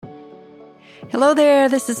Hello there,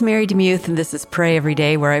 this is Mary DeMuth, and this is Pray Every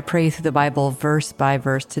Day, where I pray through the Bible verse by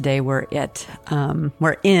verse. Today we're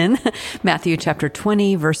in Matthew chapter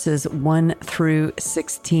 20, verses 1 through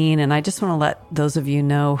 16, and I just want to let those of you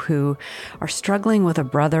know who are struggling with a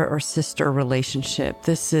brother or sister relationship.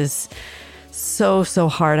 This is so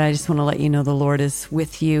hard. I just want to let you know the Lord is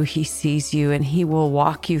with you, He sees you, and He will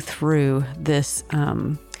walk you through this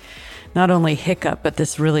not only hiccup, but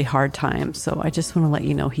this really hard time. So I just want to let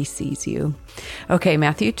you know He sees you. Okay,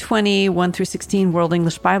 Matthew 20, 1 through 16, World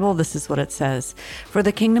English Bible. This is what it says. For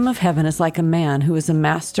the kingdom of heaven is like a man who is a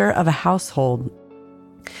master of a household,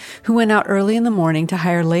 who went out early in the morning to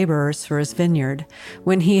hire laborers for his vineyard.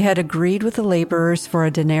 When he had agreed with the laborers for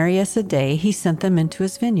a denarius a day, he sent them into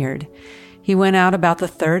his vineyard. He went out about the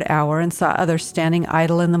third hour and saw others standing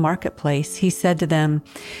idle in the marketplace. He said to them,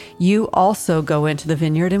 "You also go into the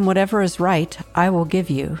vineyard, and whatever is right, I will give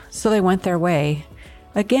you." So they went their way.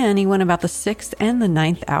 Again, he went about the 6th and the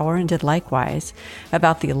 9th hour and did likewise.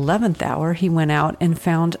 About the 11th hour, he went out and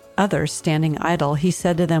found others standing idle. He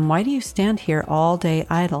said to them, "Why do you stand here all day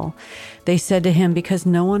idle?" They said to him, "Because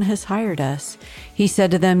no one has hired us." He said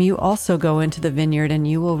to them, "You also go into the vineyard, and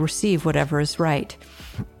you will receive whatever is right."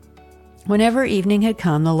 Whenever evening had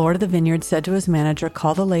come, the Lord of the vineyard said to his manager,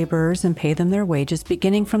 "Call the laborers and pay them their wages,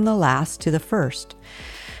 beginning from the last to the first."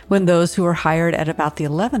 When those who were hired at about the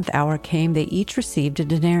 11th hour came, they each received a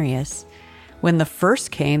denarius. When the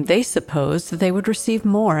first came, they supposed that they would receive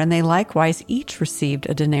more, and they likewise each received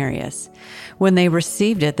a denarius. When they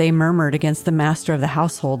received it, they murmured against the master of the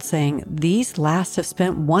household, saying, "These last have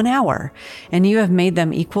spent 1 hour, and you have made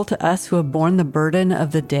them equal to us who have borne the burden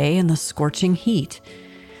of the day and the scorching heat."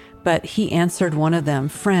 But he answered one of them,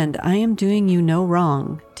 "Friend, I am doing you no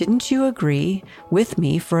wrong. Didn't you agree with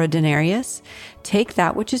me for a denarius? Take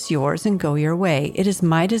that which is yours and go your way. It is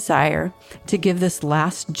my desire to give this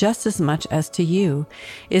last just as much as to you.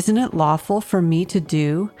 Isn't it lawful for me to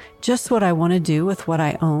do just what I want to do with what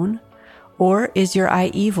I own? Or is your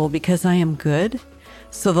eye evil because I am good?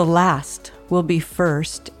 So the last will be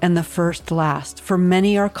first and the first last, for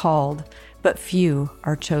many are called, but few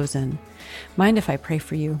are chosen." Mind if I pray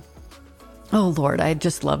for you? Oh Lord, I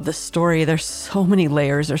just love this story. There's so many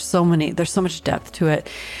layers. There's so much depth to it.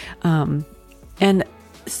 And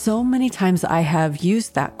so many times I have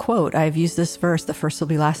used that quote. I've used this verse, the first will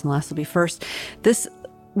be last and the last will be first.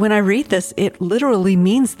 When I read this, it literally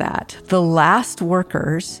means that the last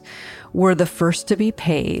workers were the first to be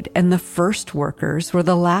paid and the first workers were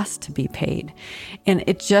the last to be paid. And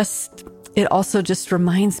it also just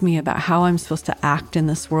reminds me about how I'm supposed to act in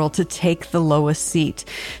this world, to take the lowest seat,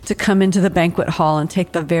 to come into the banquet hall and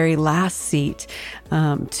take the very last seat,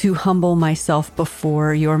 to humble myself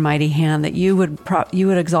before your mighty hand, that you would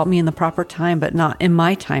exalt me in the proper time, but not in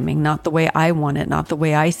my timing, not the way I want it, not the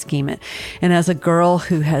way I scheme it. And as a girl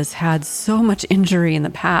who has had so much injury in the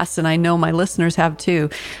past, and I know my listeners have too,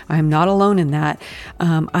 I'm not alone in that.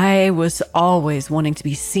 I was always wanting to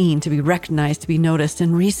be seen, to be recognized, to be noticed.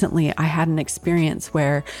 And recently I had an experience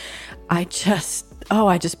where I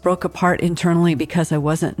just broke apart internally because I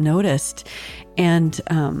wasn't noticed. And,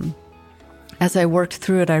 as I worked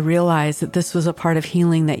through it, I realized that this was a part of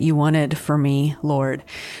healing that you wanted for me, Lord,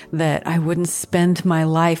 that I wouldn't spend my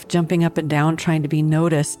life jumping up and down trying to be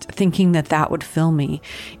noticed, thinking that that would fill me.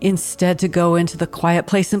 Instead, to go into the quiet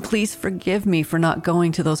place, and please forgive me for not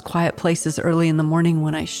going to those quiet places early in the morning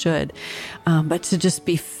when I should, but to just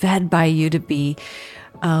be fed by you, to be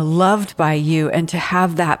loved by you, and to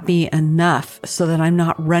have that be enough so that I'm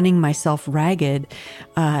not running myself ragged,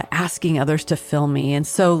 asking others to fill me. And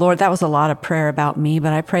so, Lord, that was a lot of prayer about me,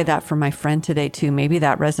 but I pray that for my friend today too. Maybe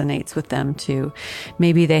that resonates with them too.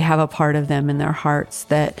 Maybe they have a part of them in their hearts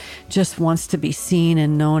that just wants to be seen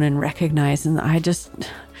and known and recognized. And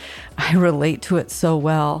I relate to it so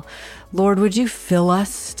well. Lord, would you fill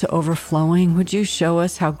us to overflowing? Would you show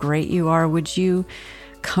us how great you are? Would you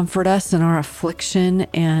comfort us in our affliction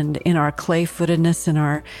and in our clay-footedness and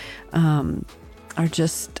our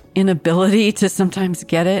just inability to sometimes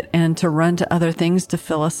get it and to run to other things to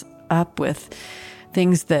fill us up with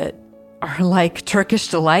things that are like Turkish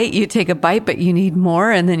delight. You take a bite, but you need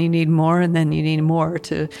more, and then you need more, and then you need more,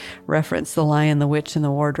 to reference the Lion, the Witch, and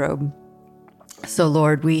the Wardrobe. So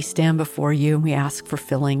Lord, we stand before you and we ask for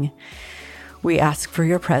filling. We ask for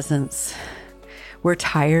your presence. We're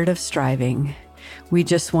tired of striving. We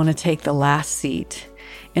just want to take the last seat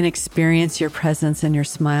and experience your presence and your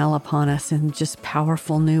smile upon us in just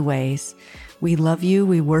powerful new ways. We love you.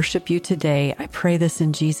 We worship you today. I pray this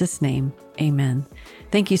in Jesus' name. Amen.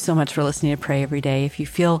 Thank you so much for listening to Pray Every Day. If you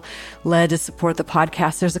feel led to support the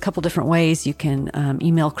podcast, there's a couple different ways. You can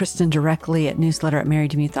email Kristen directly at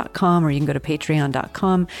newsletter@marydemuth.com, or you can go to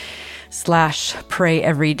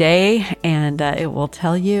patreon.com/prayeveryday, and it will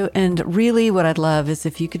tell you. And really what I'd love is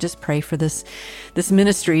if you could just pray for this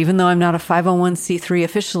ministry. Even though I'm not a 501c3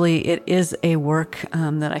 officially, it is a work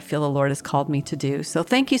that I feel the Lord has called me to do. So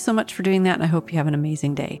thank you so much for doing that, and I hope you have an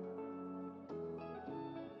amazing day.